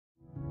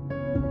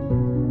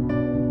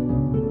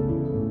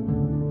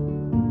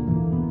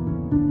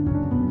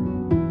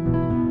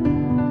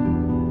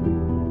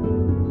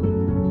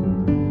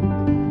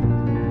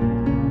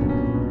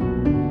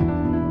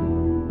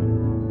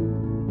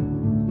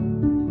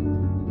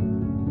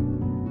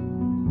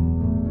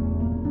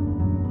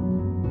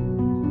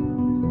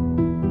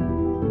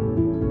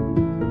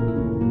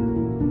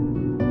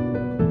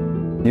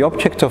The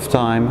object of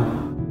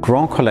time,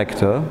 grand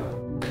collector,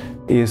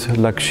 is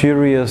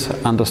luxurious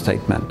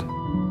understatement.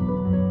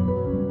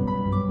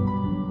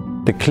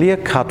 The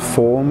clear-cut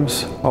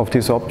forms of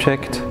this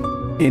object,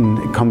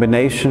 in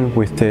combination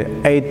with the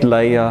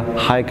 8-layer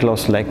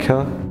high-gloss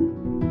lacquer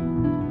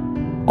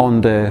on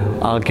the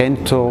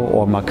argento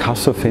or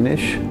marcasso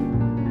finish,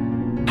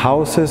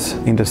 houses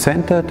in the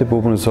center the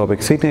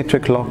BUBEN&ZORWEG signature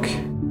clock,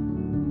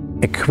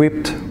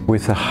 equipped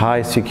with a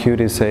high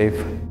security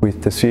safe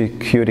with the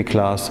security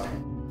class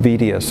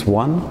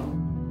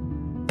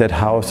VDS1 that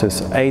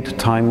houses 8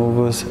 time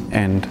movers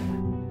and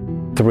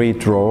 3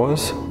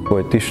 drawers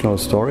for additional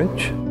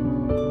storage.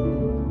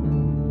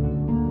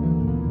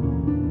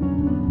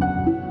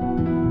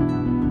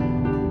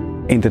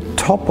 In the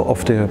top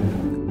of the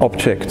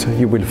object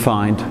you will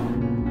find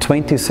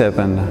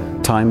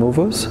 27 time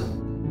movers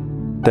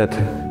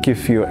that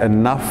give you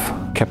enough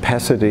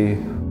capacity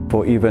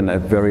for even a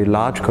very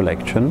large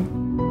collection.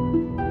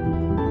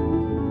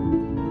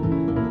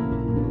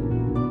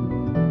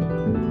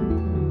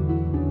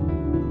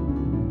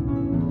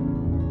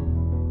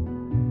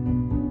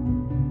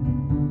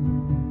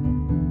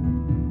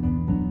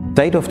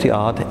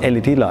 State-of-the-art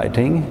LED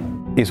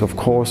lighting is of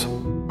course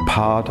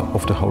part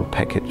of the whole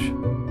package.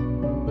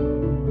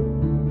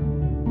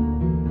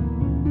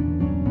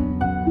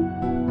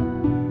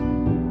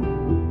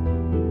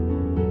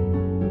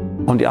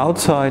 On the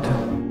outside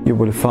you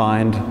will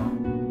find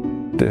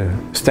the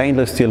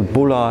stainless steel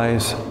bull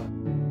eyes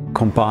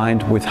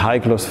combined with high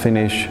gloss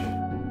finish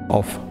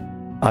of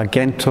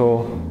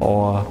argento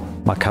or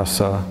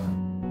marcasso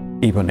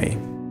ebony.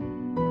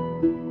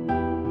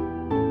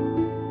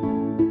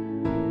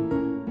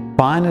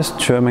 Finest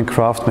German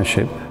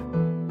craftsmanship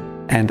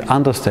and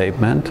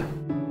understatement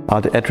are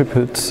the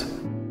attributes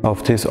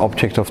of this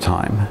object of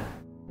time,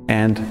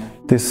 and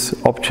this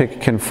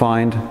object can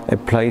find a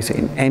place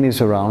in any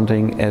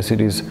surrounding as it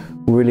is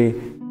really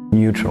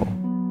neutral.